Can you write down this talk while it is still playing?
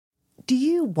Do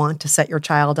you want to set your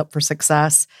child up for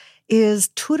success? Is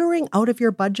tutoring out of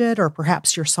your budget, or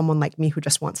perhaps you're someone like me who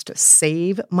just wants to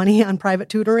save money on private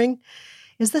tutoring?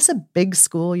 Is this a big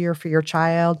school year for your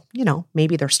child?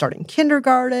 Maybe they're starting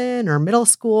kindergarten or middle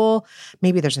school.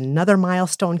 Maybe there's another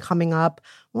milestone coming up.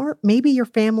 Or maybe your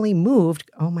family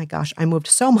moved. Oh my gosh, I moved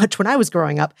so much when I was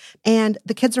growing up, and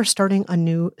the kids are starting a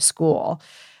new school.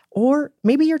 Or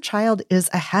maybe your child is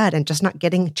ahead and just not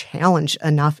getting challenged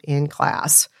enough in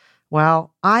class.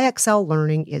 Well, IXL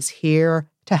Learning is here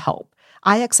to help.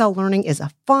 IXL Learning is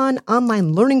a fun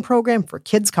online learning program for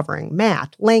kids covering math,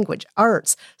 language,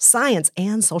 arts, science,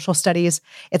 and social studies.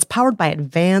 It's powered by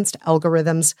advanced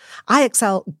algorithms.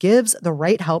 IXL gives the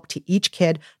right help to each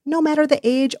kid, no matter the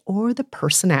age or the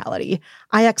personality.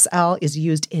 IXL is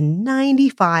used in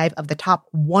 95 of the top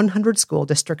 100 school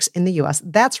districts in the U.S.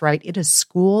 That's right, it is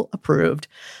school approved.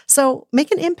 So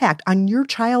make an impact on your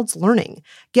child's learning.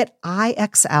 Get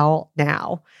IXL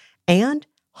now. And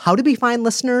How to Be Fine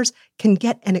listeners can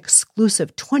get an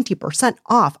exclusive 20%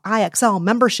 off IXL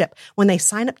membership when they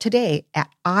sign up today at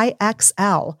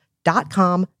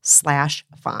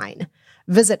IXL.com/fine.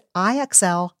 Visit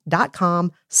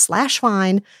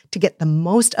IXL.com/fine to get the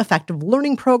most effective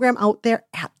learning program out there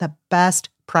at the best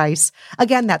price.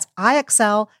 Again, that's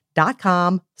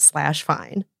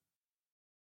IXL.com/fine.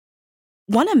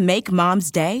 Want to make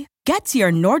Mom's day? Get to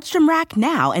your Nordstrom Rack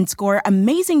now and score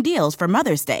amazing deals for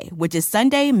Mother's Day, which is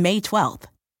Sunday, May 12th.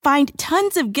 Find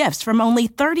tons of gifts from only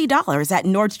 $30 at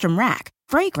Nordstrom Rack.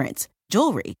 Fragrance,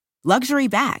 jewelry, luxury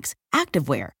bags,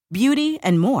 activewear, beauty,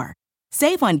 and more.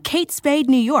 Save on Kate Spade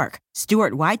New York,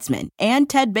 Stuart Weitzman, and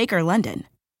Ted Baker London.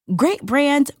 Great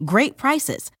brands, great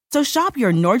prices. So shop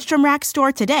your Nordstrom Rack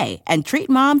store today and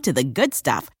treat Mom to the good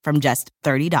stuff from just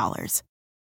 $30.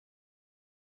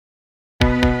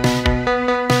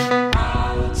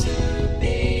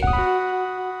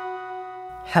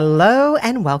 Hello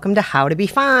and welcome to How to Be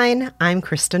Fine. I'm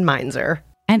Kristen Meinzer.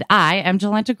 And I am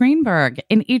Jolenta Greenberg.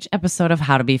 In each episode of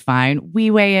How to Be Fine, we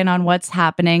weigh in on what's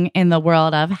happening in the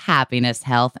world of happiness,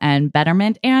 health, and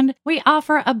betterment, and we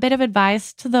offer a bit of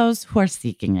advice to those who are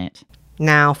seeking it.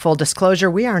 Now, full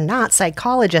disclosure, we are not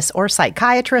psychologists or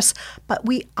psychiatrists, but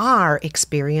we are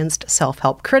experienced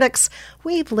self-help critics.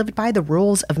 We've lived by the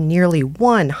rules of nearly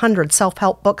 100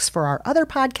 self-help books for our other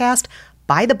podcast,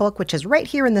 By the Book, which is right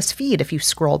here in this feed if you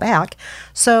scroll back.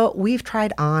 So we've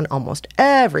tried on almost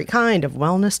every kind of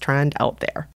wellness trend out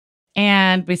there.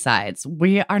 And besides,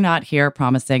 we are not here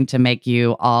promising to make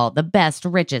you all the best,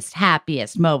 richest,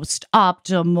 happiest, most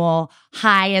optimal,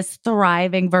 highest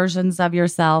thriving versions of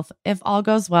yourself. If all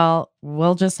goes well,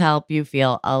 we'll just help you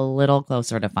feel a little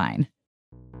closer to fine.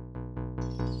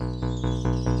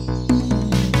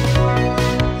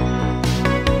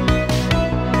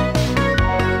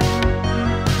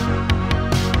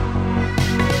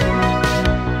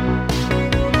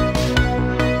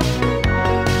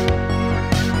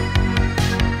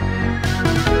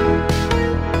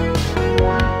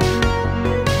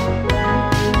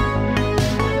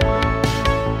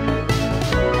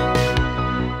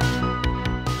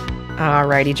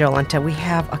 Alrighty, Jolenta, we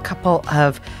have a couple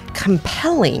of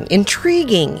compelling,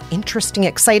 intriguing, interesting,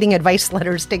 exciting advice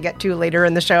letters to get to later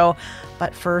in the show.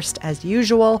 But first, as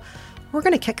usual, we're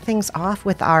going to kick things off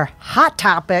with our hot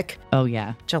topic. Oh,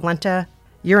 yeah. Jolenta,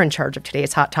 you're in charge of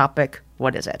today's hot topic.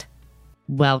 What is it?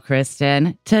 Well,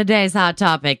 Kristen, today's hot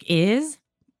topic is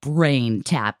brain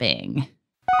tapping.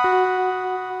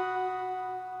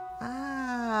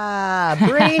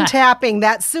 Brain tapping,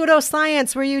 that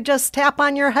pseudoscience where you just tap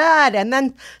on your head and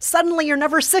then suddenly you're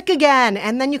never sick again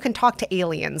and then you can talk to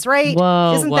aliens, right?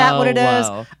 Isn't that what it is?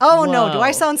 Oh, no. Do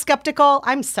I sound skeptical?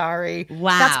 I'm sorry.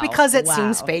 Wow. That's because it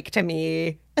seems fake to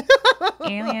me.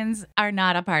 Aliens are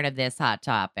not a part of this hot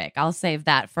topic. I'll save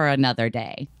that for another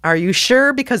day. Are you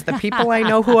sure? Because the people I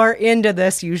know who are into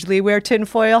this usually wear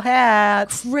tinfoil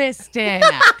hats. Kristen,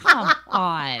 come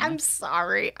on. I'm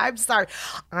sorry.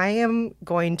 I am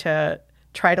going to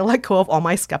try to let go of all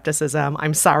my skepticism.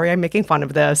 I'm sorry I'm making fun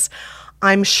of this.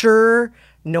 I'm sure,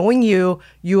 knowing you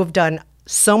have done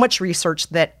so much research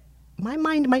that my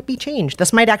mind might be changed.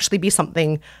 This might actually be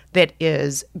something that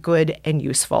is good and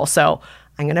useful. So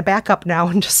I'm going to back up now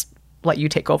and just let you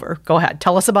take over. Go ahead.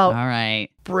 Tell us about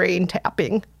brain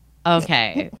tapping.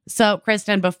 Okay. So,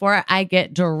 Kristen, before I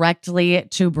get directly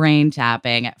to brain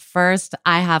tapping, first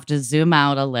I have to zoom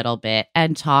out a little bit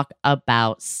and talk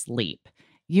about sleep.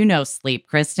 You know sleep,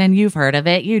 Kristen. You've heard of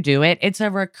it. You do it. It's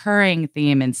a recurring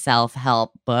theme in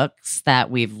self-help books that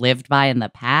we've lived by in the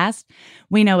past.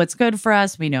 We know it's good for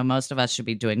us. We know most of us should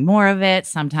be doing more of it.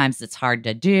 Sometimes it's hard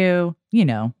to do.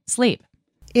 Sleep.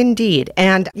 Indeed.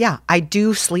 And yeah, I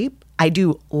do sleep. I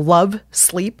do love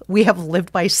sleep. We have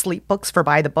lived by sleep books for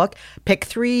By the Book. Pick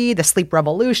 3, The Sleep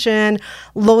Revolution,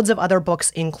 loads of other books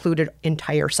included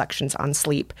entire sections on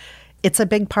sleep. It's a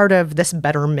big part of this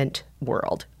betterment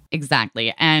world.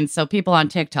 Exactly. And so people on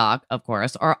TikTok, of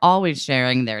course, are always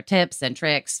sharing their tips and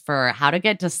tricks for how to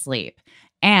get to sleep.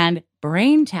 And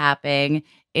brain tapping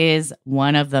is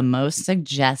one of the most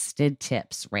suggested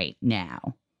tips right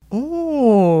now.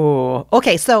 Ooh.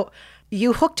 Okay, so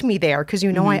you hooked me there because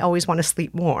you know I always want to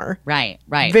sleep more. Right.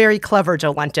 Very clever,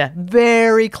 Jolenta.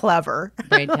 Very clever.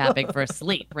 Brain tapping for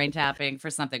sleep. Brain tapping for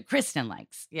something Kristen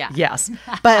likes. Yeah. Yes.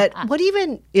 But what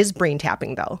even is brain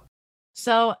tapping, though?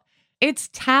 So it's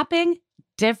tapping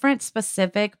different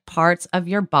specific parts of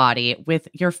your body with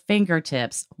your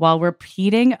fingertips while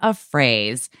repeating a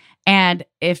phrase. And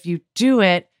if you do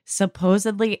it,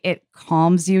 supposedly it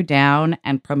calms you down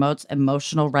and promotes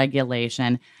emotional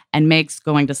regulation and makes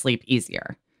going to sleep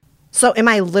easier. So am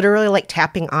I literally like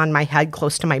tapping on my head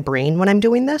close to my brain when I'm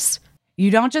doing this? You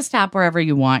don't just tap wherever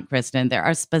you want, Kristen. There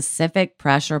are specific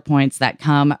pressure points that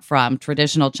come from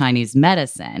traditional Chinese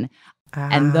medicine.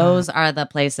 And those are the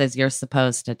places you're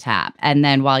supposed to tap. And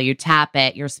then while you tap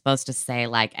it, you're supposed to say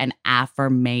like an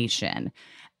affirmation.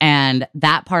 And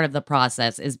that part of the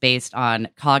process is based on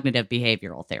cognitive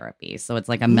behavioral therapy. So it's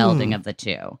like a melding of the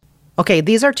two. Okay,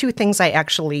 these are 2 things I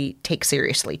actually take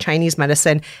seriously, Chinese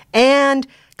medicine and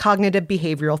cognitive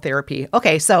behavioral therapy.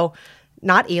 Okay, so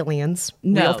not aliens,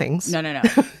 real things. No.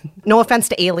 No offense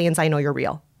to aliens, I know you're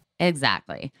real.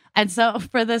 Exactly. And so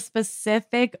for the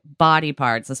specific body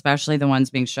parts, especially the ones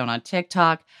being shown on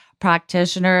TikTok,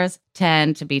 practitioners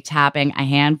tend to be tapping a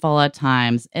handful of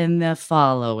times in the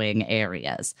following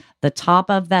areas: the top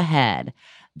of the head,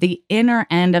 the inner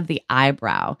end of the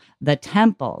eyebrow, the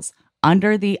temples,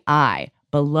 under the eye,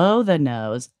 below the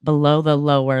nose, below the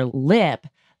lower lip,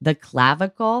 the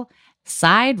clavicle,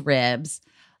 side ribs,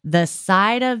 the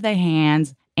side of the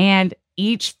hands, and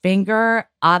each finger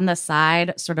on the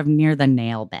side, sort of near the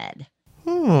nail bed.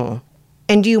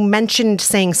 And you mentioned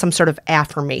saying some sort of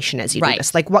affirmation as you do Right.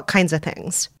 this. Like what kinds of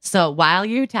things? So while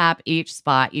you tap each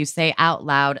spot, you say out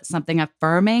loud something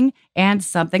affirming and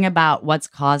something about what's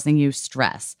causing you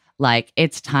stress. Like,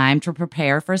 it's time to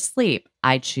prepare for sleep.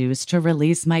 I choose to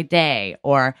release my day.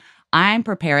 Or I'm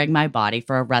preparing my body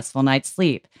for a restful night's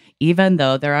sleep, even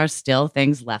though there are still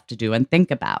things left to do and think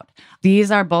about.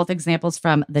 These are both examples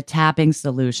from the tapping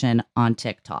solution on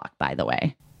TikTok, by the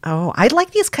way. Oh, I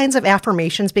like these kinds of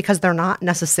affirmations because they're not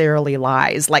necessarily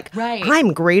lies. Like, Right.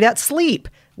 I'm great at sleep,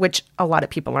 which a lot of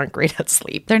people aren't great at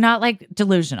sleep. They're not like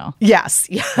delusional. Yes.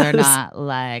 They're not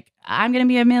like, I'm going to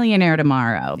be a millionaire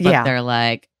tomorrow. But Yeah. they're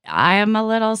like, I am a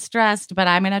little stressed, but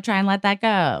I'm going to try and let that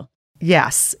go.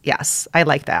 Yes. I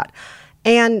like that.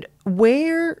 And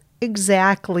where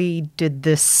exactly did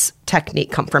this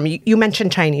technique come from? You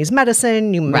mentioned Chinese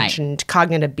medicine, you mentioned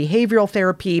cognitive behavioral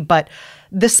therapy, but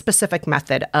this specific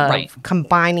method of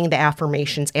combining the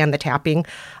affirmations and the tapping,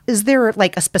 is there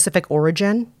like a specific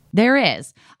origin? There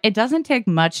is. It doesn't take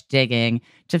much digging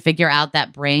to figure out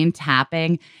that brain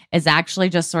tapping is actually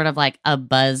just sort of like a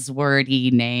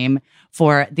buzzwordy name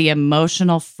for the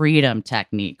emotional freedom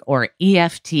technique, or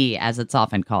EFT as it's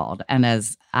often called, and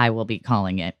as I will be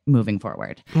calling it moving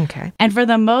forward. Okay. And for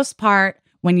the most part,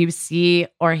 when you see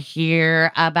or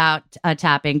hear about a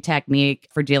tapping technique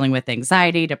for dealing with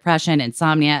anxiety, depression,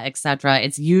 insomnia, etc.,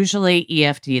 it's usually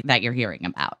EFT that you're hearing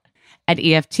about. And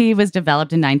EFT was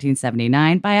developed in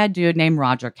 1979 by a dude named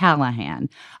Roger Callahan,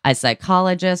 a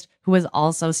psychologist who was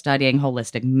also studying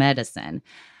holistic medicine.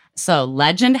 So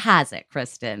legend has it,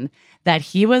 Kristen, that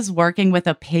he was working with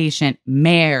a patient,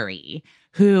 Mary,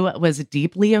 who was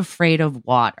deeply afraid of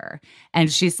water.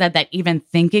 And she said that even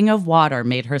thinking of water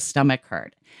made her stomach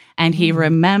hurt. And he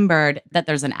remembered that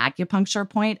there's an acupuncture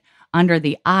point under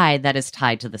the eye that is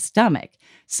tied to the stomach.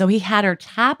 So he had her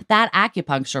tap that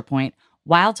acupuncture point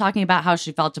while talking about how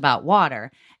she felt about water.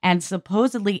 And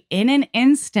supposedly in an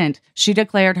instant, she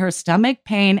declared her stomach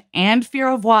pain and fear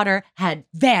of water had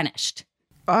vanished.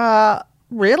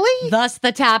 Really? Thus,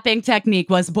 the tapping technique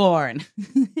was born.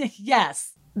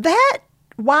 Yes.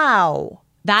 Wow.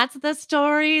 That's the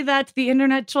story that the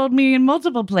internet told me in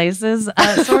multiple places.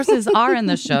 Sources are in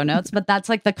the show notes, but that's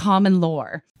like the common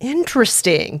lore.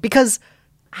 Interesting. Because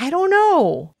I don't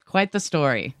know. Quite the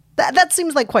story. That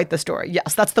seems like quite the story.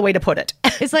 Yes, that's the way to put it.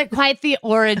 It's like quite the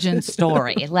origin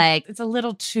story. Like, it's a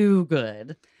little too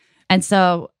good. And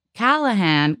so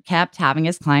Callahan kept having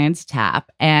his clients tap,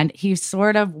 and he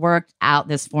sort of worked out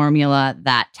this formula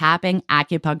that tapping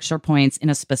acupuncture points in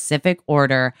a specific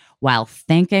order while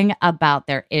thinking about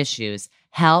their issues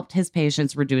helped his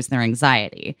patients reduce their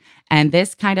anxiety. And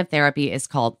this kind of therapy is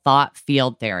called thought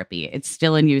field therapy. It's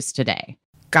still in use today.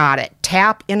 Got it.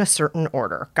 Tap in a certain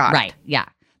order. Got it. Right. Yeah.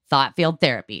 Thought field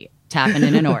therapy. Tapping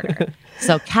in an order.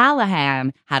 So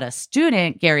Callahan had a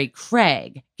student, Gary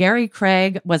Craig. Gary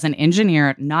Craig was an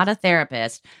engineer, not a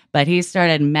therapist, but he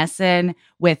started messing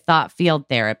with thought field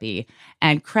therapy.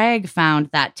 And Craig found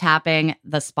that tapping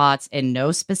the spots in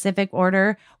no specific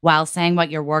order while saying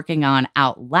what you're working on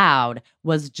out loud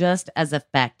was just as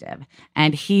effective.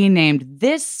 And he named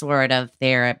this sort of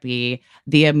therapy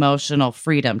the emotional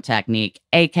freedom technique,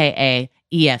 aka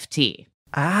EFT.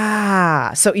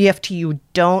 So EFT, you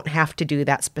don't have to do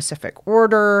that specific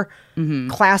order.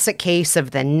 Classic case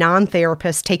of the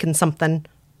non-therapist taking something,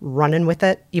 running with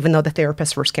it, even though the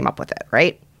therapist first came up with it,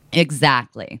 right?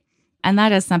 Exactly. And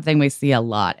that is something we see a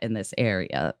lot in this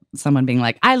area. Someone being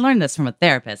like, I learned this from a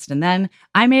therapist, and then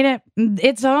I made it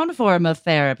its own form of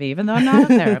therapy, even though I'm not a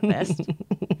therapist.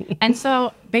 And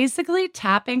so basically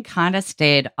tapping kind of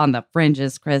stayed on the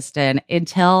fringes, Kristen,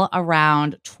 until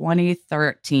around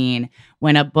 2013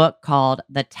 when a book called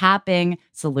The Tapping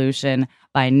Solution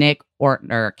by Nick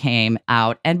Ortner came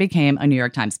out and became a New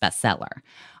York Times bestseller.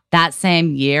 That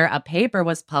same year, a paper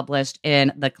was published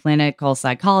in The Clinical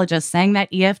Psychologist saying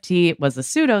that EFT was a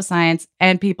pseudoscience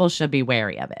and people should be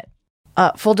wary of it.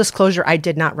 Full disclosure, I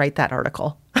did not write that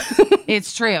article.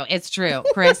 It's true. It's true.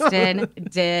 Kristen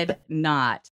did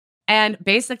not. And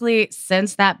basically,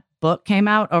 since that book came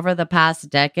out over the past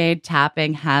decade,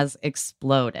 tapping has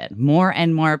exploded. More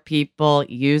and more people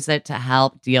use it to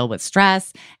help deal with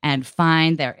stress and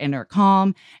find their inner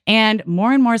calm. And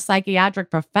more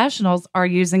psychiatric professionals are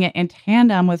using it in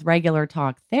tandem with regular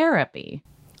talk therapy.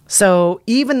 So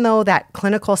even though that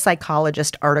Clinical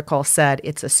Psychologist article said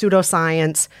it's a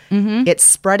pseudoscience, it's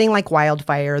spreading like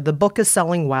wildfire, the book is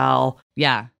selling well.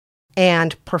 Yeah.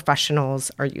 And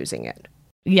professionals are using it.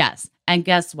 Yes. And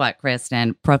guess what,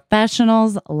 Kristen?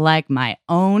 Professionals like my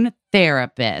own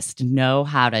therapist know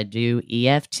how to do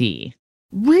EFT.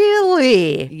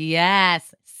 Really?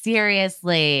 Yes.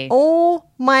 Seriously. Oh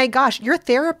my gosh. Your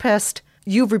therapist,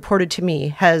 you've reported to me,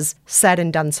 has said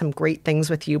and done some great things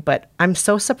with you, but I'm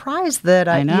so surprised that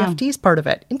EFT is part of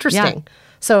it. Interesting. Yeah.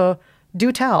 So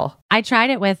do tell. I tried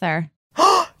it with her.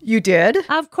 You did?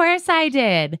 Of course I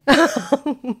did.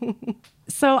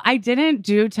 So I didn't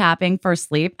do tapping for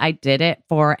sleep. I did it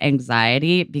for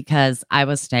anxiety because I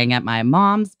was staying at my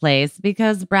mom's place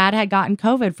because Brad had gotten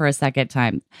COVID for a second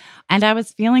time. And I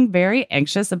was feeling very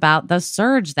anxious about the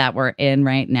surge that we're in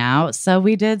right now. So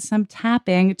we did some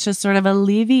tapping to sort of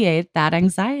alleviate that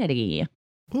anxiety.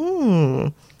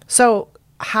 So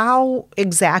how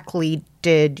exactly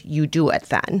did you do it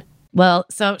then? Well,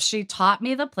 so she taught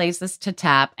me the places to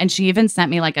tap, and she even sent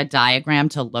me like a diagram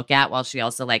to look at while she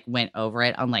also like went over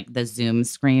it on like the Zoom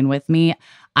screen with me.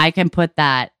 I can put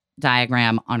that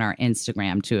diagram on our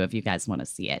Instagram too if you guys want to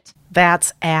see it.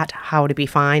 That's at How to Be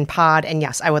Fine Pod. And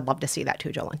yes, I would love to see that too,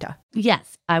 Jolenta.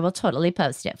 Yes, I will totally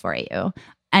post it for you.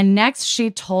 And next,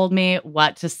 she told me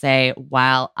what to say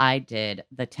while I did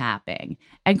the tapping.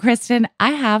 And Kristen,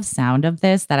 I have sound of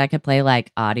this that I could play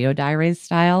like audio diaries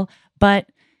style, but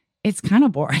it's kind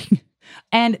of boring.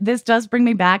 And this does bring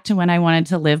me back to when I wanted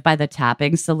to live by the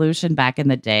tapping solution back in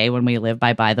the day when we lived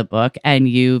by the book, and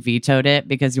you vetoed it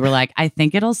because you were like, I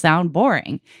think it'll sound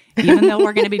boring. Even though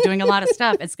we're going to be doing a lot of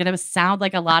stuff, it's going to sound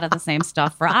like a lot of the same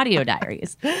stuff for audio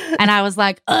diaries. And I was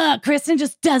like, Kristen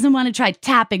just doesn't want to try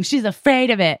tapping. She's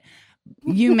afraid of it.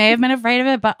 You may have been afraid of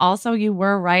it, but also you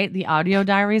were right. The audio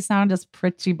diary sound is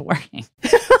pretty boring.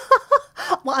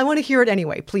 Well, I want to hear it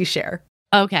anyway. Please share.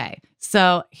 Okay,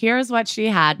 so here's what she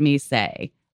had me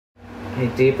say. I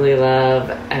deeply love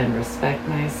and respect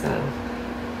myself,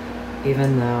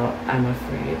 even though I'm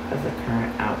afraid of the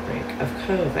current outbreak of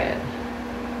COVID.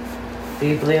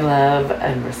 Deeply love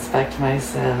and respect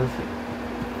myself,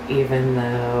 even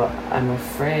though I'm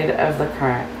afraid of the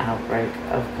current outbreak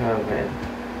of COVID.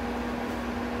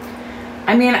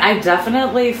 I mean, I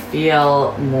definitely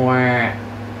feel more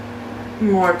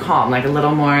calm, like a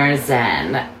little more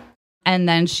zen. And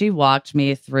then she walked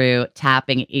me through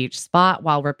tapping each spot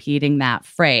while repeating that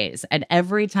phrase. And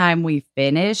every time we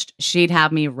finished, she'd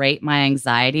have me rate my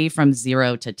anxiety from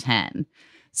 0 to 10.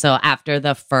 So after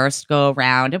the first go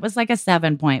around, it was like a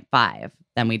 7.5.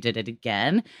 Then we did it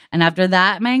again. And after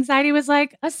that, my anxiety was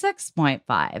like a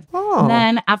 6.5. Oh. And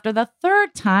then after the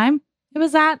third time, it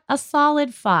was at a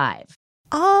solid 5.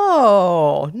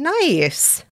 Oh,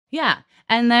 nice. Yeah.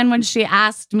 And then when she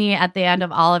asked me at the end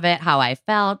of all of it how I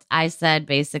felt, I said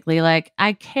basically like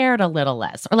I cared a little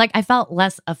less, or like I felt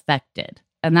less affected.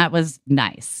 And that was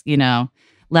nice,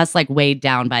 less like weighed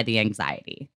down by the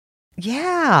anxiety.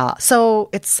 Yeah. So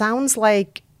it sounds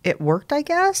like it worked, I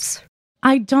guess.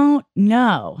 I don't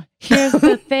know. Here's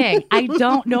the thing. I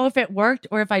don't know if it worked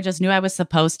or if I just knew I was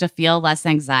supposed to feel less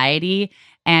anxiety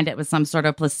and it was some sort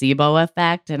of placebo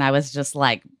effect. And I was just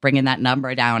like bringing that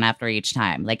number down after each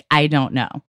time. Like, I don't know.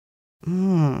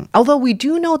 Although we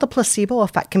do know the placebo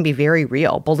effect can be very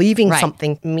real. Believing Right.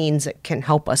 something means it can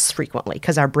help us frequently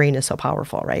because our brain is so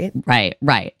powerful, right?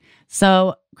 Right.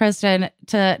 So, Kristen,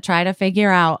 to try to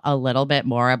figure out a little bit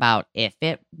more about if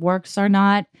it works or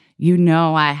not,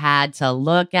 I had to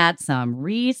look at some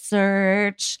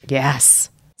research. Yes.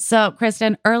 So,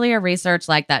 Kristen, earlier research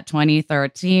like that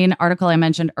 2013 article I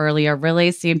mentioned earlier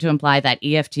really seemed to imply that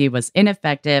EFT was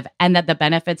ineffective and that the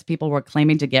benefits people were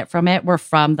claiming to get from it were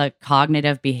from the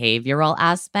cognitive behavioral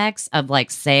aspects of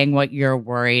like saying what you're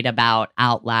worried about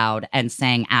out loud and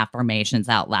saying affirmations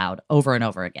out loud over and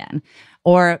over again.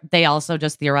 Or they also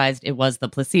just theorized it was the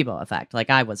placebo effect, like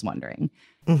I was wondering.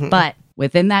 Mm-hmm. But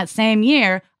within that same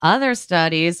year, other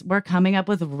studies were coming up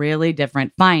with really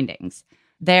different findings.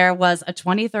 There was a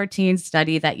 2013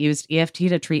 study that used EFT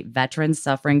to treat veterans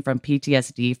suffering from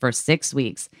PTSD for 6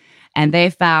 weeks. And they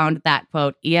found that,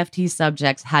 quote, EFT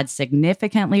subjects had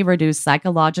significantly reduced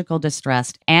psychological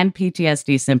distress and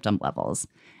PTSD symptom levels.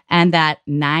 And that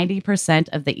 90%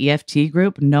 of the EFT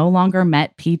group no longer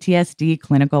met PTSD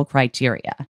clinical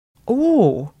criteria.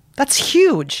 Oh, that's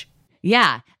huge.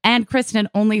 Yeah. And Kristen,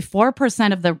 only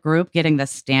 4% of the group getting the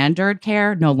standard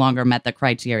care no longer met the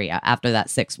criteria after that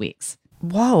 6 weeks.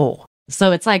 Whoa.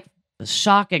 So it's like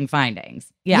shocking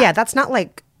findings. Yeah. That's not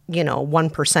like,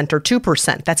 1% or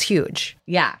 2%. That's huge.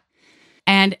 Yeah.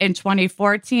 And in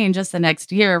 2014, just the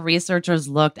next year, researchers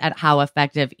looked at how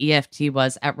effective EFT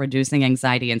was at reducing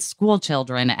anxiety in school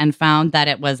children and found that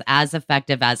it was as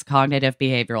effective as cognitive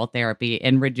behavioral therapy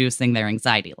in reducing their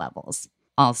anxiety levels.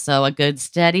 Also, a good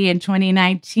study in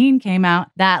 2019 came out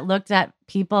that looked at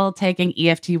people taking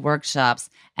EFT workshops,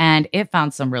 and it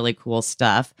found some really cool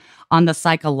stuff. On the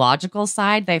psychological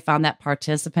side, they found that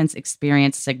participants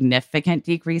experienced significant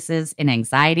decreases in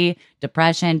anxiety,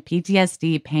 depression,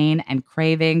 PTSD, pain, and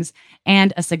cravings,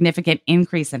 and a significant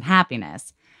increase in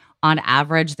happiness. On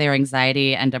average, their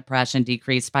anxiety and depression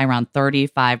decreased by around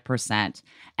 35%,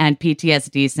 and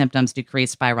PTSD symptoms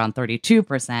decreased by around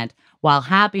 32%, while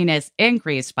happiness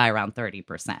increased by around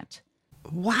 30%.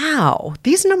 Wow.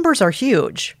 These numbers are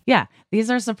huge. Yeah,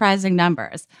 these are surprising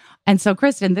numbers. And so,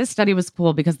 Kristen, this study was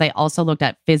cool because they also looked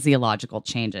at physiological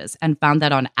changes and found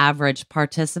that on average,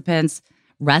 participants'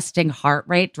 resting heart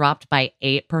rate dropped by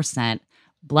 8%,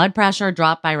 blood pressure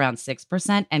dropped by around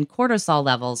 6%, and cortisol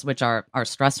levels, which are our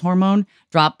stress hormone,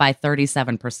 dropped by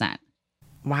 37%.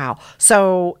 Wow.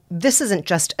 So this isn't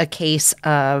just a case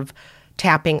of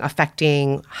tapping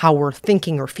affecting how we're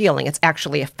thinking or feeling. It's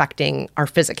actually affecting our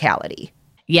physicality.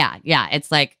 Yeah.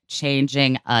 It's like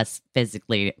changing us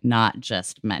physically, not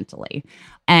just mentally.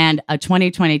 And a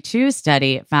 2022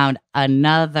 study found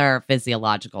another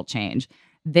physiological change.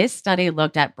 This study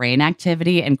looked at brain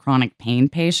activity in chronic pain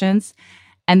patients,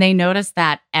 and they noticed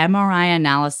that MRI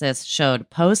analysis showed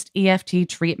post-EFT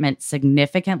treatment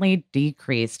significantly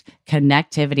decreased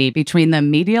connectivity between the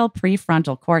medial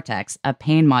prefrontal cortex, a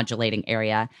pain modulating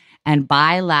area, and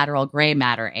bilateral gray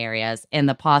matter areas in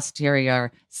the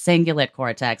posterior cingulate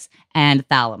cortex and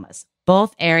thalamus,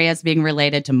 both areas being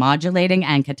related to modulating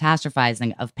and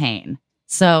catastrophizing of pain.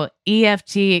 So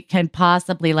EFT can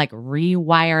possibly like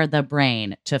rewire the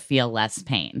brain to feel less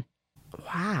pain.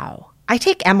 Wow. I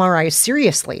take MRIs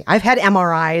seriously. I've had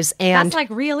MRIs and that's like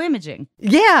real imaging.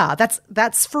 Yeah,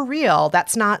 that's for real.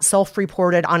 That's not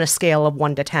self-reported on a scale of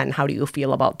 1 to 10. How do you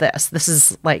feel about this? This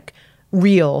is like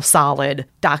real, solid,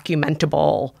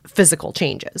 documentable physical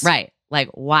changes. Right. Like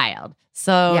wild.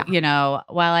 So, Yeah.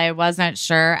 While I wasn't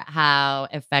sure how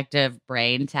effective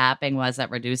brain tapping was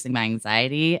at reducing my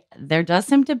anxiety, there does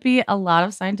seem to be a lot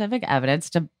of scientific evidence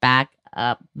to back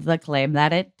up the claim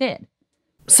that it did.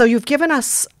 So you've given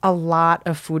us a lot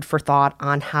of food for thought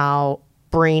on how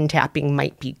brain tapping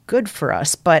might be good for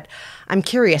us, but I'm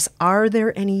curious, are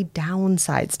there any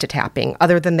downsides to tapping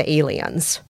other than the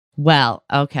aliens? Well,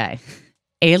 okay.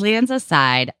 Aliens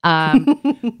aside,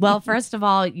 well, first of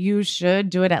all, you should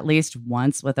do it at least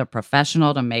once with a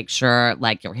professional to make sure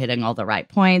like you're hitting all the right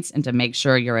points and to make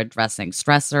sure you're addressing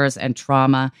stressors and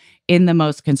trauma in the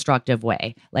most constructive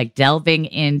way. Like delving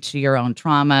into your own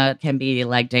trauma can be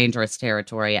like dangerous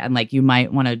territory. And like you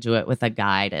might want to do it with a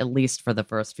guide, at least for the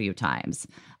first few times.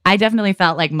 I definitely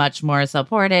felt like much more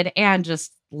supported, and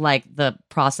just like the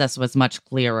process was much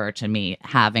clearer to me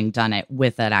having done it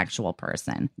with an actual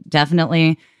person.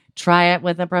 Definitely try it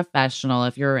with a professional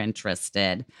if you're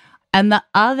interested. And the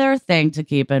other thing to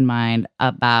keep in mind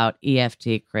about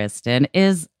EFT, Kristen,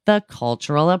 is the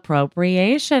cultural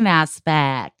appropriation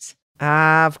aspect.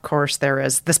 Of course there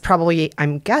is. This probably,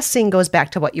 I'm guessing, goes back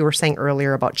to what you were saying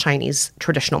earlier about Chinese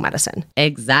traditional medicine.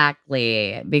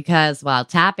 Exactly. Because while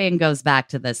tapping goes back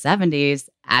to the 70s,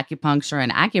 acupuncture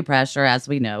and acupressure, as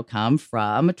we know, come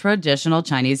from traditional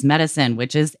Chinese medicine,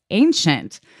 which is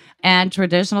ancient. And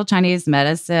traditional Chinese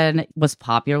medicine was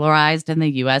popularized in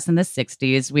the US in the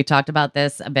 60s. We talked about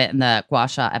this a bit in the Gua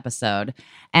Sha episode.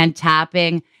 And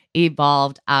tapping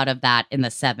evolved out of that in the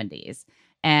 70s.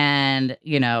 And,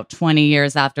 20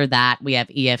 years after that, we have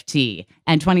EFT.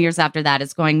 And 20 years after that,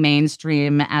 it's going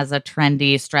mainstream as a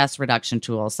trendy stress reduction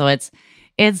tool. So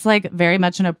it's like very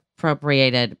much an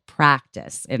appropriated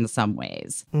practice in some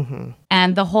ways. Mm-hmm.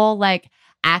 And the whole like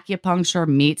acupuncture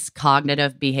meets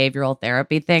cognitive behavioral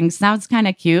therapy thing sounds kind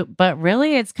of cute, but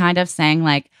really it's kind of saying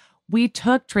like, we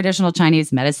took traditional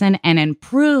Chinese medicine and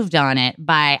improved on it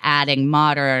by adding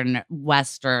modern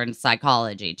Western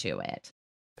psychology to it.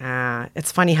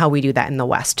 It's funny how we do that in the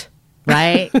West.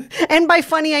 Right? And by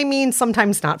funny, I mean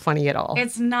sometimes not funny at all.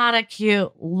 It's not a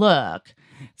cute look.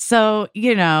 So,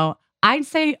 I'd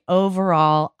say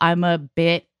overall, I'm a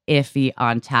bit iffy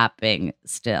on tapping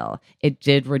still. It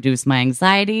did reduce my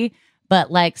anxiety,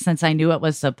 but like, since I knew it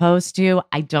was supposed to,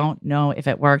 I don't know if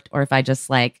it worked or if I just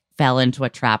like fell into a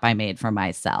trap I made for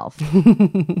myself.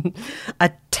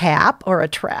 A tap or a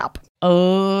trap?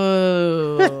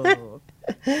 Oh.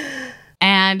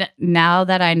 And now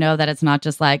that I know that it's not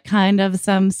just like kind of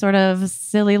some sort of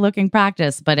silly looking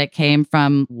practice, but it came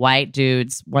from white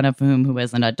dudes, one of whom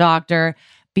isn't a doctor,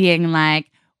 being like,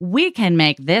 we can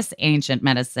make this ancient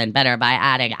medicine better by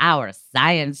adding our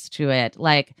science to it.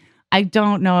 Like, I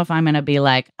don't know if I'm going to be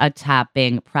like a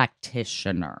tapping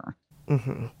practitioner.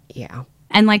 Mm-hmm. Yeah.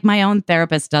 And like my own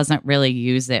therapist doesn't really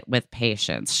use it with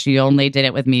patients. She only did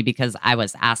it with me because I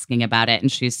was asking about it.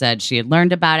 And she said she had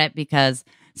learned about it because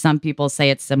some people say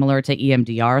it's similar to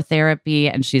EMDR therapy,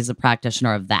 and she's a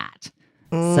practitioner of that.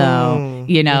 So,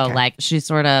 okay. Like she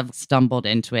sort of stumbled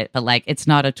into it, but like it's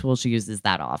not a tool she uses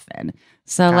that often.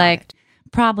 So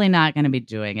probably not going to be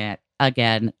doing it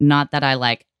again. Not that I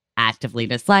like actively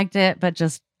disliked it, but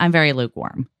just I'm very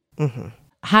lukewarm. Mm-hmm.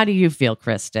 How do you feel,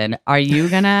 Kristen? Are you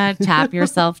going to tap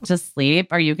yourself to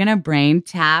sleep? Are you going to brain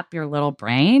tap your little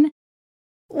brain?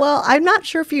 Well, I'm not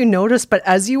sure if you noticed, but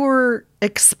as you were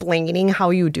explaining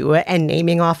how you do it and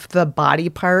naming off the body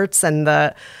parts and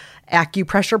the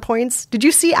acupressure points, did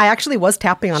you see I actually was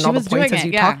tapping on all the points as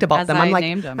you talked about them?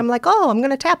 I'm like, oh, I'm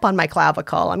going to tap on my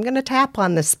clavicle. I'm going to tap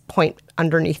on this point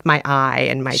underneath my eye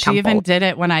and my temple. She even did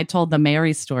it when I told the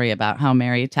Mary story about how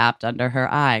Mary tapped under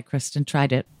her eye. Kristen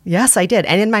tried it. Yes, I did.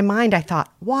 And in my mind, I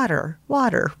thought, water,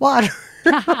 water, water.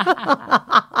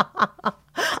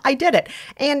 I did it.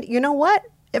 And you know what?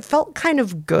 It felt kind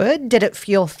of good. Did it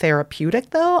feel therapeutic,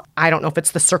 though? I don't know if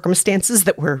it's the circumstances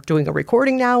that we're doing a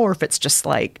recording now or if it's just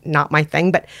like not my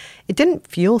thing, but it didn't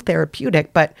feel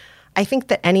therapeutic. But I think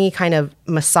that any kind of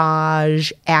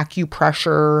massage,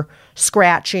 acupressure,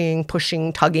 scratching,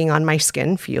 pushing, tugging on my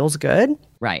skin feels good.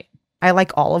 Right. I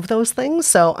like all of those things.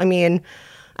 So, I mean,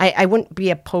 I wouldn't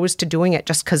be opposed to doing it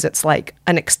just because it's like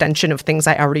an extension of things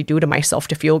I already do to myself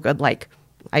to feel good. Like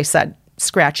I said,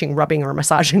 scratching, rubbing, or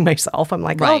massaging myself. I'm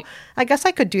like, right. Oh, I guess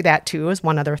I could do that too as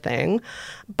one other thing.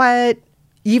 But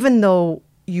even though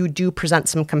you do present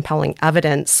some compelling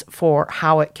evidence for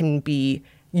how it can be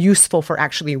useful for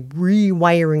actually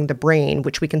rewiring the brain,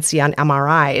 which we can see on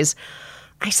MRIs,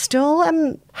 I still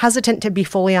am hesitant to be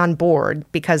fully on board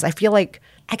because I feel like,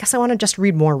 I guess I want to just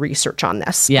read more research on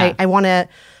this. Yeah. I want to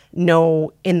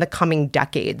know in the coming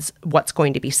decades what's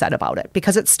going to be said about it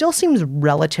because it still seems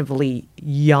relatively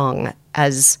young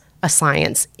as a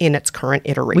science in its current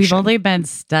iteration. We've only been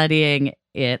studying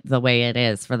it the way it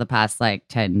is for the past like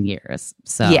 10 years.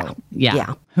 So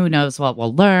yeah. Who knows what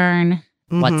we'll learn,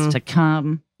 what's to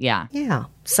come. Yeah.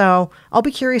 So I'll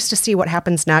be curious to see what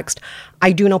happens next.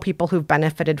 I do know people who've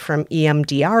benefited from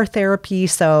EMDR therapy.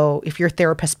 So if your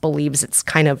therapist believes it's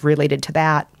kind of related to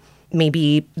that,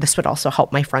 maybe this would also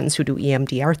help my friends who do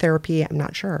EMDR therapy. I'm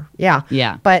not sure.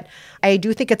 Yeah. But I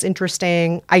do think it's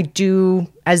interesting. I do,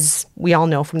 as we all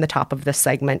know from the top of this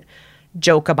segment,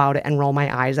 joke about it and roll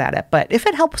my eyes at it. But if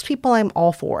it helps people, I'm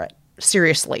all for it.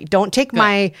 Seriously. Don't take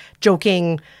my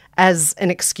joking as an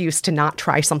excuse to not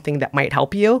try something that might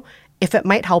help you. If it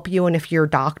might help you and if your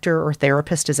doctor or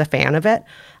therapist is a fan of it,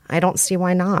 I don't see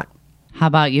why not. How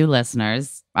about you,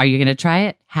 listeners? Are you going to try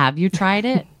it? Have you tried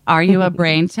it? Are you a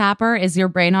brain tapper? Is your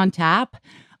brain on tap?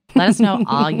 Let us know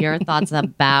all your thoughts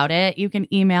about it. You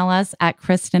can email us at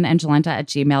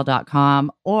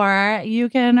kristenandjolenta@gmail.com, or you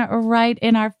can write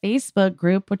in our Facebook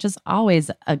group, which is always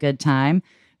a good time,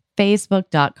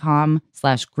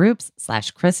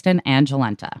 facebook.com/groups/Kristen and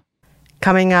Jolenta.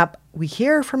 Coming up, we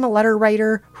hear from a letter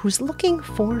writer who's looking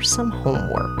for some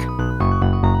homework.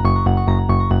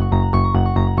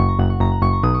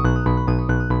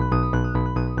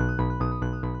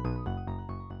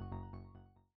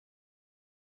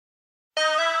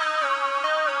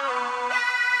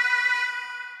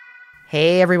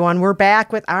 Hey everyone, we're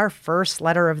back with our first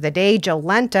letter of the day.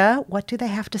 Jolenta, what do they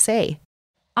have to say?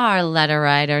 Our letter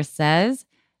writer says,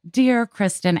 Dear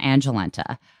Kristen and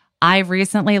Jolenta, I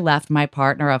recently left my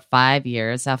partner of 5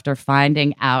 years after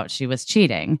finding out she was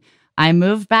cheating. I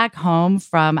moved back home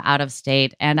from out of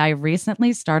state, and I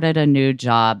recently started a new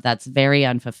job that's very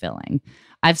unfulfilling.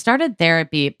 I've started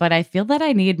therapy, but I feel that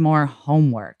I need more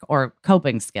homework or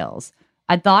coping skills.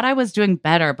 I thought I was doing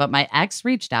better, but my ex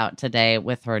reached out today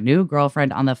with her new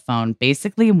girlfriend on the phone,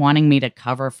 basically wanting me to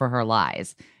cover for her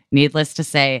lies. Needless to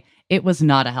say, it was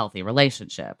not a healthy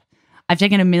relationship. I've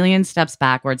taken a million steps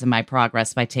backwards in my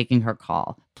progress by taking her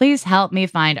call. Please help me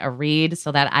find a read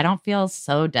so that I don't feel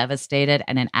so devastated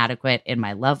and inadequate in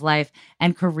my love life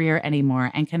and career anymore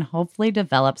and can hopefully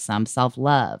develop some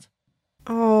self-love.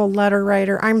 Oh, letter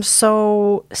writer, I'm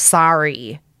so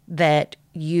sorry that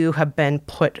you have been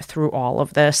put through all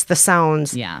of this. This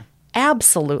sounds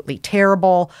absolutely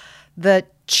terrible. The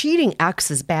cheating ex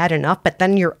is bad enough, but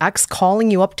then your ex calling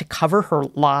you up to cover her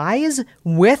lies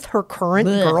with her current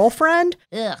girlfriend?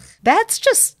 That's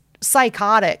just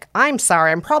psychotic. I'm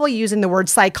sorry. I'm probably using the word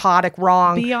psychotic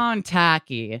wrong. Beyond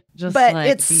tacky. Just but like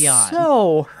it's beyond.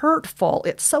 So hurtful.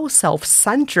 It's so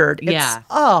self-centered.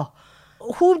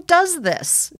 Who does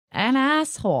this? An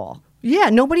asshole.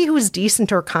 Yeah, nobody who's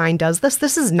decent or kind does this.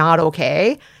 This is not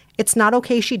okay. It's not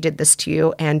okay she did this to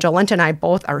you. And Jolenta and I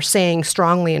both are saying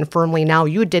strongly and firmly now,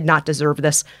 you did not deserve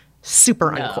this.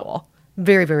 Super uncool.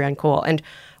 Very, very uncool. And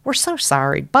we're so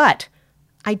sorry. But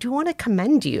I do want to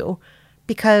commend you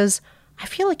because I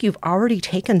feel like you've already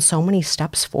taken so many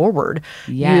steps forward.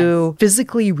 Yes. You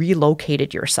physically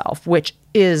relocated yourself, which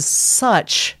is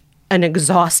such an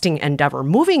exhausting endeavor.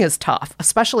 Moving is tough,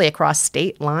 especially across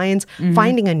state lines.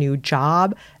 Finding a new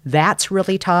job, that's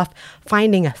really tough.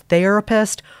 Finding a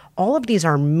therapist, all of these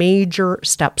are major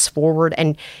steps forward.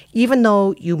 And even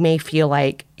though you may feel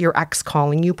like your ex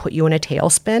calling you put you in a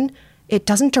tailspin, it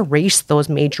doesn't erase those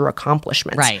major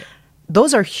accomplishments. Right.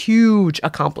 Those are huge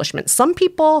accomplishments. Some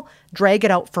people drag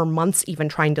it out for months even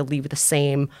trying to leave the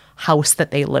same house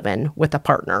that they live in with a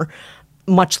partner,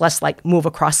 much less like move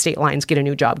across state lines, get a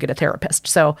new job, get a therapist.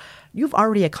 So you've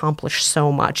already accomplished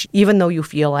so much. Even though you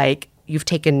feel like you've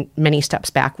taken many steps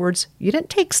backwards, you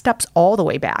didn't take steps all the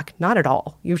way back. Not at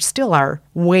all. You still are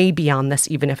way beyond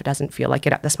this, even if it doesn't feel like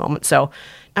it at this moment. So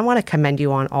I want to commend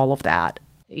you on all of that.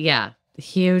 Yeah.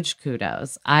 Huge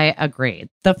kudos. I agree.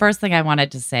 The first thing I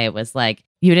wanted to say was like,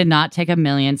 you did not take a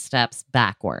million steps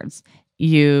backwards.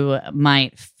 You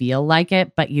might feel like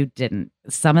it, but you didn't.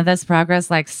 Some of this progress,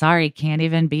 like, sorry, can't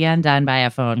even be undone by a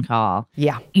phone call.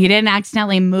 Yeah. You didn't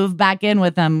accidentally move back in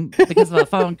with them because of a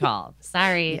phone call.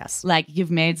 Sorry. Yes. Like, you've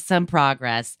made some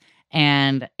progress,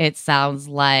 and it sounds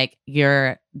like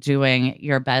you're doing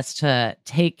your best to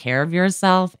take care of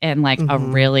yourself in like a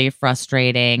really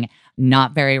frustrating,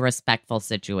 not very respectful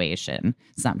situation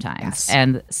sometimes. Yes.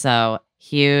 And so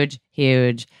huge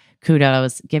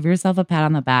kudos. Give yourself a pat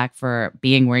on the back for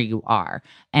being where you are.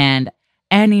 And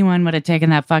anyone would have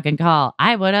taken that fucking call.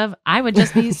 I would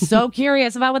just be so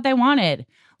curious about what they wanted.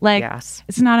 Like,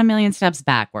 It's not a million steps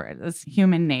backward. It's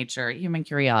human nature, human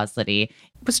curiosity.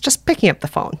 It was just picking up the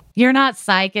phone. You're not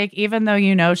psychic, even though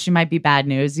you know she might be bad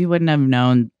news. You wouldn't have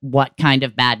known what kind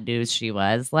of bad news she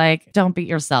was. Like, don't beat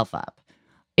yourself up.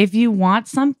 If you want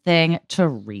something to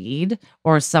read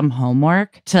or some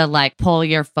homework to like pull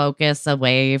your focus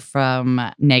away from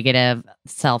negative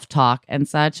self-talk and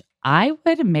such, I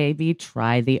would maybe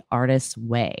try The Artist's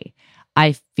Way.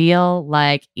 I feel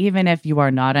like even if you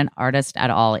are not an artist at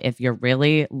all, if you're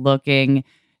really looking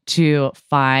to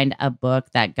find a book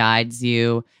that guides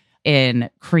you in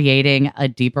creating a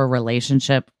deeper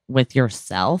relationship with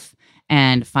yourself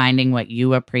and finding what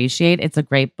you appreciate, it's a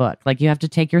great book. Like, you have to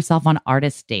take yourself on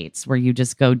artist dates where you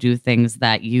just go do things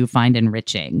that you find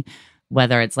enriching,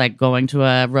 whether it's like going to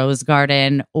a rose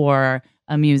garden or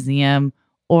a museum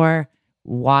or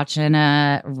watching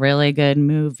a really good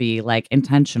movie, like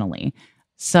intentionally.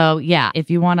 So yeah, if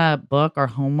you want a book or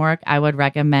homework, I would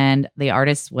recommend The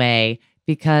Artist's Way,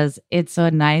 because it's a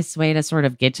nice way to sort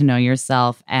of get to know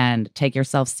yourself and take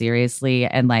yourself seriously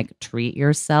and like treat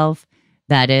yourself.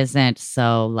 That isn't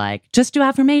so like, just do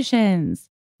affirmations.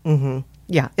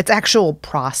 Yeah, it's actual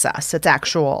process. It's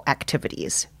actual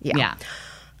activities. Yeah.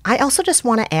 I also just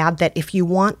want to add that if you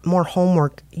want more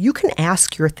homework, you can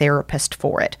ask your therapist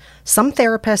for it. Some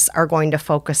therapists are going to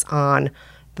focus on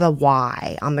the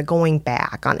why, on the going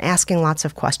back, on asking lots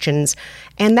of questions.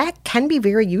 And that can be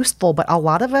very useful, but a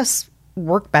lot of us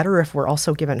work better if we're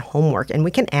also given homework. And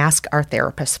we can ask our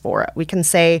therapist for it. We can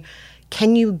say,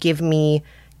 can you give me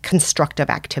constructive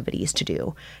activities to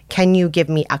do? Can you give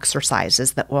me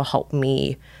exercises that will help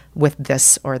me with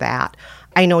this or that?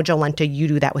 I know, Jolenta, you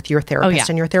do that with your therapist,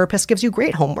 and your therapist gives you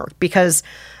great homework because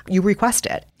you request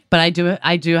it. But I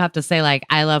do have to say, like,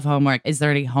 I love homework. Is there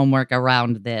any homework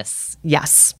around this?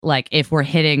 Yes. Like, if we're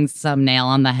hitting some nail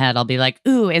on the head, I'll be like,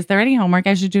 ooh, is there any homework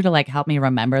I should do to like help me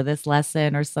remember this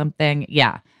lesson or something?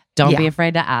 Yeah. Don't be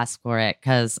afraid to ask for it,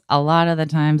 because a lot of the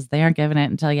times they aren't giving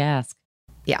it until you ask.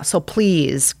 Yeah. So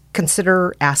please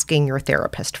consider asking your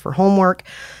therapist for homework.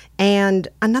 And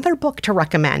another book to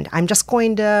recommend, I'm just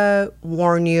going to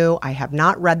warn you, I have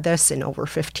not read this in over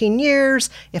 15 years.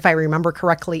 If I remember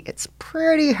correctly, it's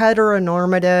pretty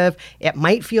heteronormative. It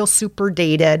might feel super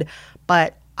dated,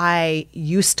 but I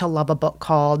used to love a book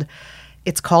called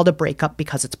A Breakup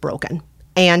Because It's Broken.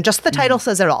 And just the title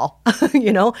says it all.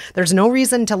 There's no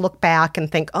reason to look back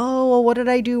and think, oh, well, what did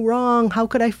I do wrong? How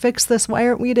could I fix this? Why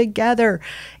aren't we together?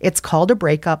 It's called A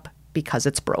Breakup Because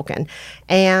It's Broken.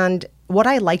 And what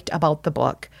I liked about the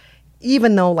book,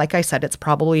 even though, like I said, it's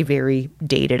probably very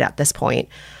dated at this point,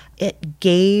 it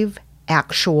gave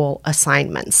actual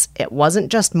assignments. It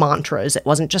wasn't just mantras. It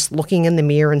wasn't just looking in the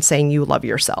mirror and saying you love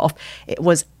yourself. It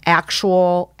was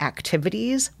actual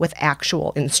activities with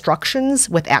actual instructions,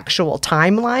 with actual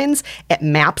timelines. It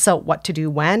maps out what to do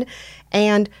when.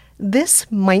 And this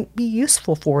might be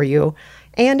useful for you.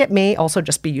 And it may also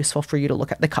just be useful for you to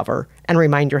look at the cover and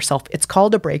remind yourself it's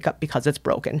called A Breakup Because It's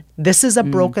Broken. This is a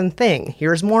broken thing.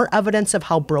 Here's more evidence of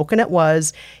how broken it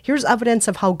was. Here's evidence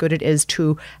of how good it is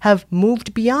to have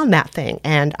moved beyond that thing.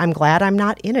 And I'm glad I'm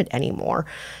not in it anymore.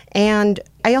 And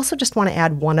I also just want to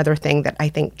add one other thing that I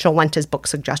think Jolenta's book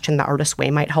suggestion, The Artist's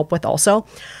Way, might help with also.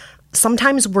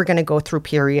 Sometimes we're going to go through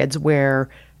periods where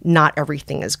not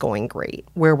everything is going great,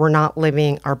 where we're not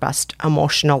living our best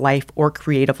emotional life or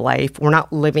creative life. We're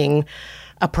not living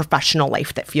a professional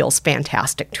life that feels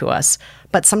fantastic to us.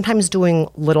 But sometimes doing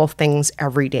little things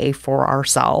every day for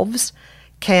ourselves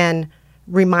can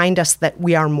remind us that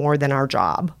we are more than our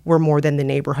job. We're more than the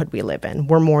neighborhood we live in.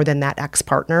 We're more than that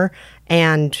ex-partner.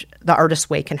 And The Artist's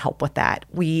Way can help with that.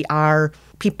 We are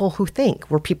people who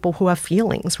think. We're people who have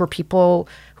feelings. We're people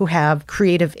who have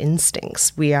creative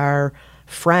instincts. We are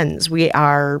friends. We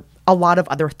are a lot of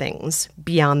other things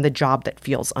beyond the job that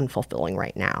feels unfulfilling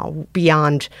right now,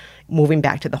 beyond moving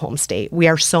back to the home state. We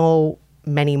are so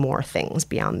many more things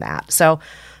beyond that. So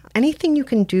anything you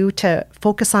can do to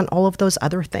focus on all of those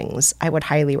other things, I would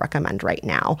highly recommend right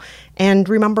now. And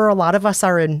remember, a lot of us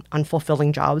are in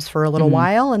unfulfilling jobs for a little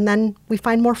while, and then we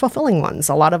find more fulfilling ones.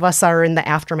 A lot of us are in the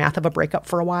aftermath of a breakup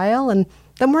for a while, and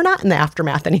then we're not in the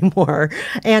aftermath anymore.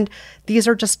 And these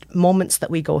are just moments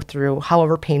that we go through,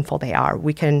 however painful they are.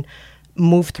 We can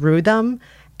move through them,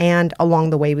 and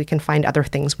along the way, we can find other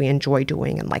things we enjoy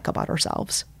doing and like about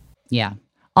ourselves. Yeah.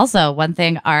 Also, one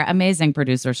thing our amazing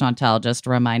producer Chantel just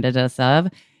reminded us of,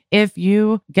 if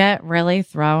you get really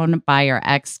thrown by your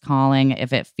ex calling,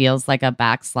 if it feels like a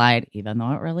backslide, even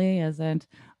though it really isn't,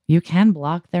 you can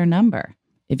block their number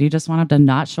if you just want them to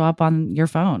not show up on your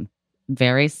phone.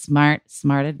 Very smart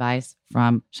advice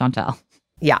from Chantel.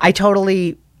 Yeah, I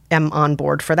totally am on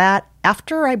board for that.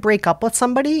 After I break up with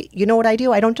somebody, you know what I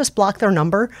do? I don't just block their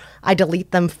number. I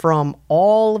delete them from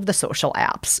all of the social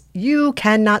apps. You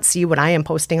cannot see what I am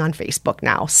posting on Facebook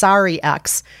now. Sorry,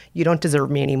 ex. You don't deserve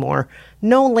me anymore.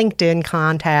 No LinkedIn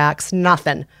contacts,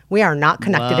 nothing. We are not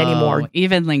connected anymore.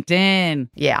 Even LinkedIn.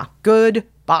 Yeah.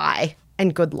 Goodbye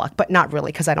and good luck, but not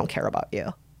really, because I don't care about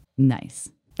you. Nice.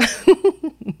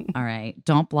 All right.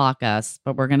 Don't block us,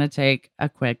 but we're going to take a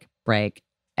quick break.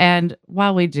 And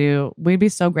while we do, we'd be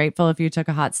so grateful if you took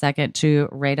a hot second to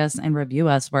rate us and review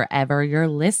us wherever you're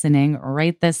listening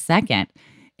right this second.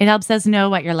 It helps us know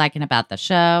what you're liking about the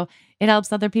show. It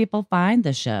helps other people find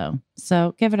the show.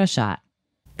 So give it a shot.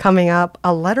 Coming up,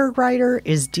 a letter writer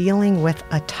is dealing with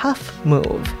a tough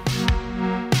move.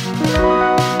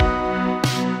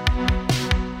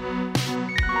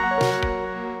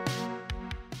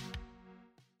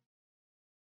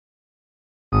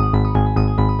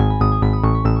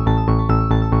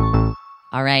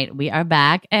 All right, we are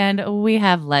back and we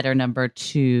have letter number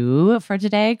 2 for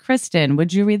today. Kristen,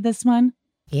 would you read this one?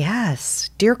 Yes.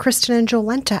 Dear Kristen and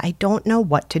Jolenta, I don't know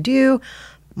what to do.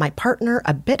 My partner,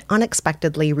 a bit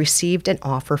unexpectedly, received an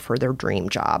offer for their dream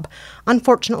job.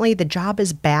 Unfortunately, the job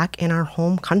is back in our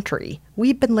home country.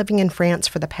 We've been living in France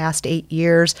for the past 8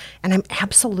 years, and I'm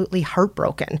absolutely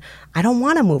heartbroken. I don't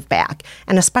want to move back,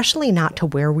 and especially not to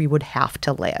where we would have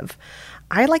to live.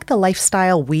 I like the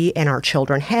lifestyle we and our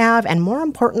children have, and more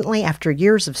importantly, after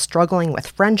years of struggling with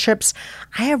friendships,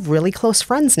 I have really close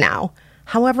friends now.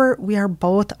 However, we are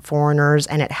both foreigners,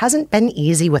 and it hasn't been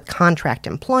easy with contract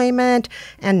employment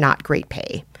and not great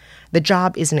pay. The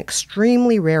job is an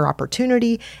extremely rare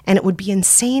opportunity, and it would be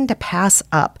insane to pass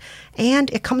up. And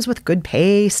it comes with good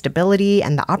pay, stability,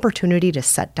 and the opportunity to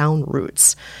set down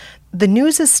roots. The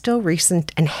news is still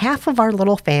recent, and half of our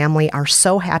little family are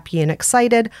so happy and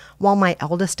excited, while my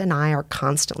eldest and I are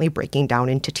constantly breaking down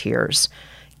into tears.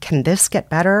 Can this get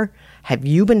better? Have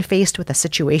you been faced with a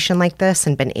situation like this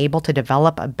and been able to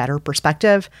develop a better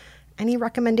perspective? Any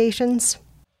recommendations?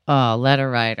 Oh, letter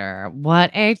writer,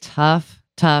 what a tough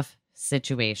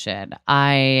situation.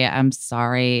 I am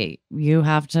sorry you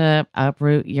have to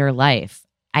uproot your life.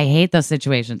 I hate those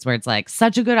situations where it's like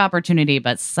such a good opportunity,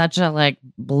 but such a like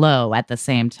blow at the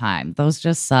same time. Those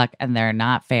just suck and they're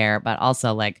not fair, but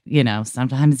also like,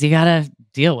 sometimes you gotta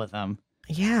deal with them.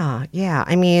 Yeah.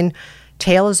 I mean,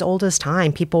 tale as old as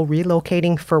time, people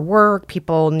relocating for work,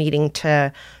 people needing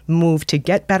to move to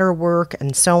get better work,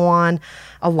 and so on.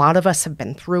 A lot of us have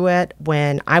been through it.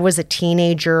 When I was a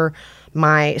teenager,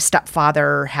 my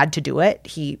stepfather had to do it.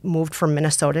 He moved from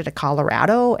Minnesota to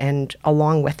Colorado, and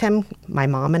along with him, my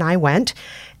mom and I went.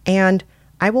 And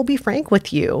I will be frank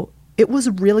with you, it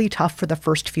was really tough for the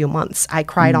first few months. I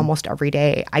cried almost every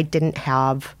day. I didn't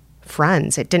have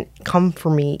friends. It didn't come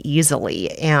for me easily.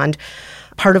 And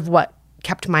part of what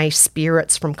kept my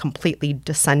spirits from completely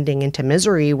descending into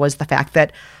misery was the fact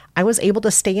that I was able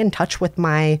to stay in touch with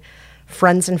my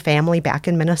friends and family back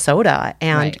in Minnesota.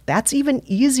 And that's even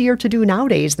easier to do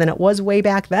nowadays than it was way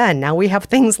back then. Now we have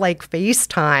things like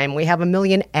FaceTime. We have a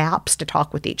million apps to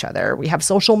talk with each other. We have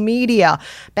social media.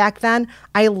 Back then,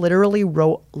 I literally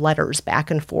wrote letters back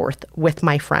and forth with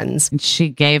my friends. And she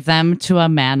gave them to a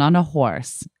man on a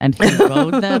horse, and he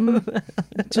rode them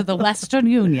to the Western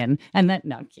Union. And then,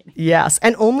 no, I'm kidding. Yes.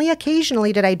 And only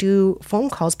occasionally did I do phone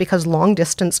calls because long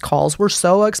distance calls were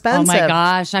so expensive. Oh my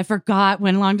gosh, I forgot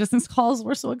when long distance calls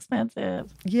were so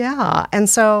expensive. Yeah. And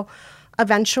so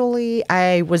eventually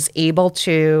I was able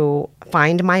to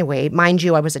find my way. Mind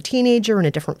you, I was a teenager in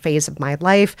a different phase of my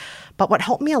life. But what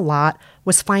helped me a lot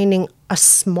was finding a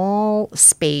small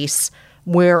space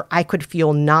where I could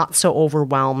feel not so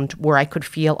overwhelmed, where I could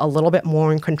feel a little bit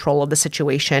more in control of the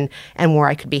situation, and where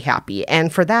I could be happy.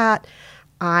 And for that,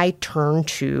 I turned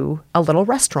to a little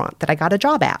restaurant that I got a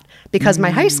job at because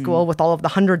my high school with all of the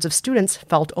hundreds of students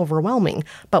felt overwhelming.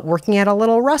 But working at a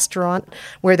little restaurant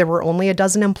where there were only a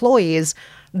dozen employees,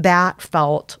 that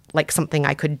felt like something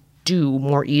I could do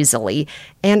more easily.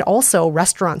 And also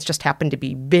restaurants just happen to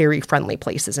be very friendly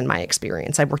places in my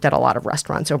experience. I've worked at a lot of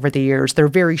restaurants over the years. They're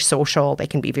very social. They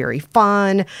can be very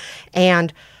fun.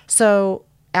 And so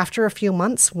after a few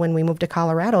months when we moved to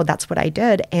Colorado, that's what I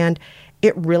did. And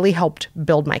it really helped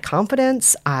build my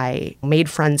confidence. I made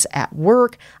friends at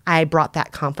work. I brought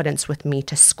that confidence with me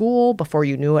to school. Before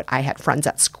you knew it, I had friends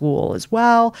at school as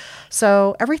well.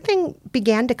 So everything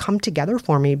began to come together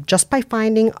for me just by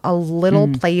finding a little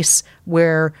place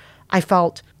where I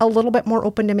felt a little bit more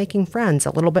open to making friends,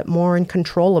 a little bit more in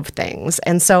control of things.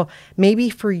 And so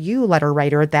maybe for you, letter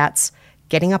writer, that's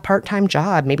getting a part-time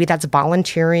job. Maybe that's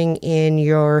volunteering in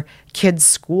your kids'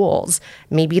 schools.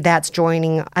 Maybe that's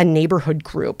joining a neighborhood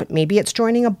group. Maybe it's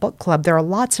joining a book club. There are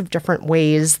lots of different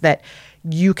ways that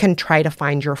you can try to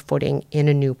find your footing in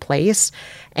a new place.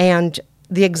 And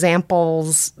the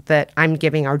examples that I'm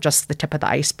giving are just the tip of the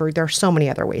iceberg. There are so many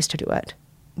other ways to do it.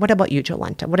 What about you,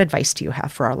 Jolenta? What advice do you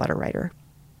have for our letter writer?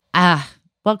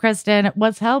 Well, Kristen,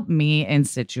 what's helped me in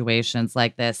situations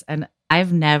like this, and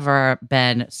I've never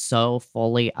been so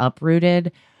fully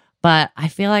uprooted, but I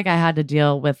feel like I had to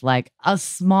deal with like a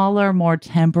smaller, more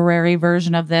temporary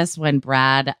version of this when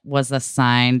Brad was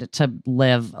assigned to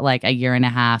live like a year and a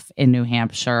half in New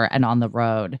Hampshire and on the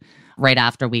road right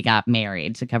after we got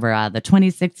married to cover the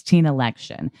 2016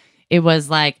 election. It was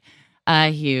like a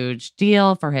huge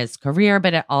deal for his career,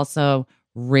 but it also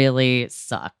really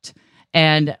sucked.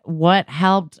 And what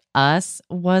helped us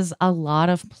was a lot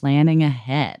of planning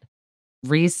ahead.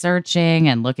 Researching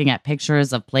and looking at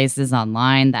pictures of places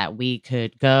online that we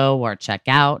could go or check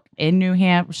out in New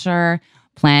Hampshire,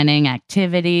 planning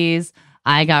activities,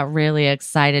 I got really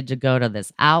excited to go to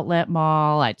this outlet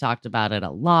mall. I talked about it a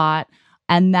lot.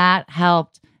 And that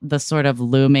helped the sort of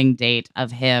looming date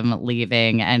of him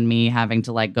leaving and me having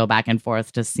to like go back and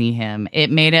forth to see him. It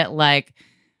made it like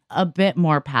a bit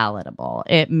more palatable.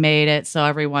 It made it so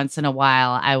every once in a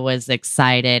while I was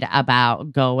excited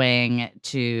about going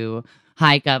to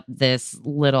hike up this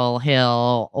little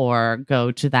hill or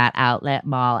go to that outlet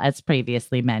mall, as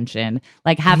previously mentioned.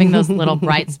 Like having those little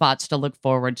bright spots to look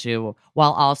forward to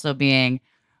while also being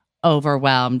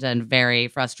overwhelmed and very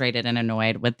frustrated and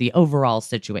annoyed with the overall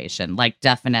situation, like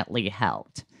definitely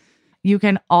helped. You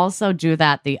can also do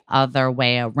that the other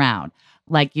way around.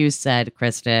 Like you said,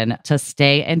 Kristen, to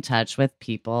stay in touch with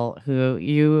people who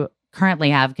you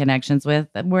currently have connections with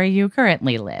where you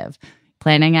currently live.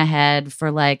 Planning ahead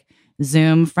for like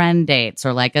Zoom friend dates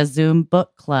or like a Zoom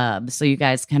book club so you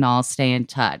guys can all stay in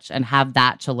touch and have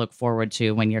that to look forward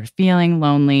to when you're feeling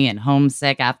lonely and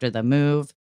homesick after the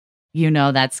move. You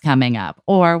know that's coming up.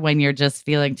 Or when you're just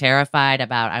feeling terrified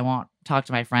about, I won't talk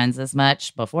to my friends as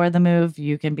much before the move,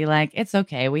 you can be like, it's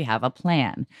okay, we have a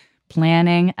plan.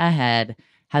 Planning ahead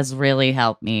has really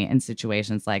helped me in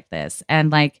situations like this.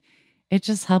 And like, it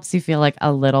just helps you feel like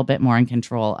a little bit more in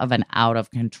control of an out of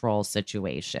control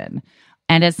situation.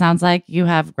 And it sounds like you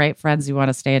have great friends you want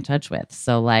to stay in touch with.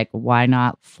 So like, why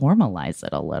not formalize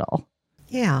it a little?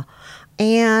 Yeah.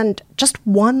 And just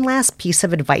one last piece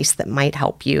of advice that might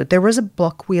help you. There was a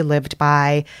book we lived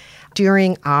by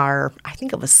during our, I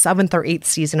think it was 7th or 8th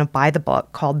season of By the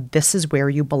Book called This Is Where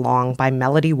You Belong by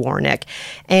Melody Warnick.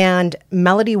 And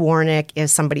Melody Warnick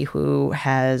is somebody who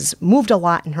has moved a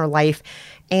lot in her life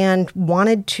and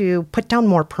wanted to put down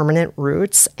more permanent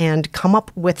roots and come up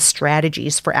with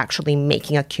strategies for actually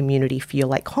making a community feel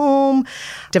like home,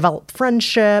 develop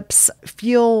friendships,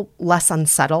 feel less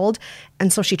unsettled.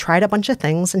 And so she tried a bunch of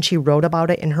things and she wrote about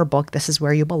it in her book, This Is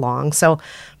Where You Belong. So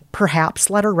perhaps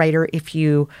letter writer, if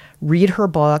you read her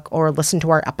book or listen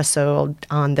to our episode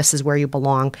on This Is Where You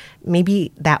Belong,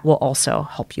 maybe that will also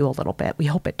help you a little bit. We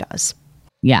hope it does.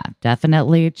 Yeah,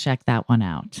 definitely check that one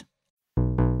out.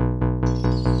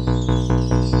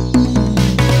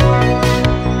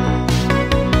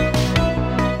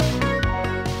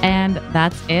 And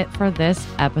that's it for this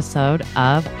episode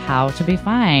of How to Be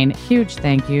Fine. Huge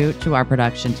thank you to our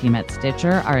production team at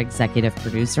Stitcher, our executive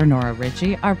producer, Nora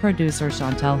Ritchie, our producer,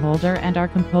 Chantel Holder, and our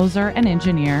composer and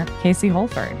engineer, Casey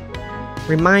Holford.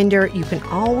 Reminder, you can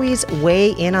always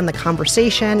weigh in on the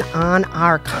conversation on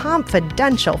our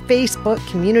confidential Facebook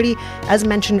community. As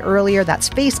mentioned earlier, that's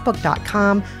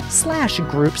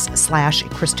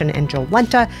facebook.com/groups/Kristen and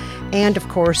Jolenta. And of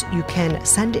course, you can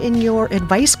send in your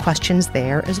advice questions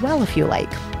there as well if you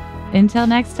like. Until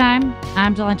next time,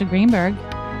 I'm Jolenta Greenberg.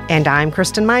 And I'm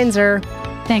Kristen Meinzer.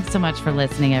 Thanks so much for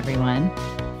listening, everyone.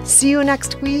 See you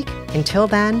next week. Until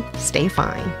then, stay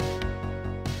fine.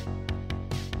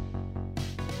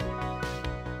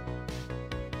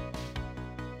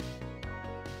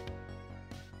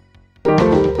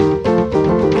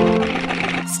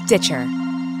 Stitcher.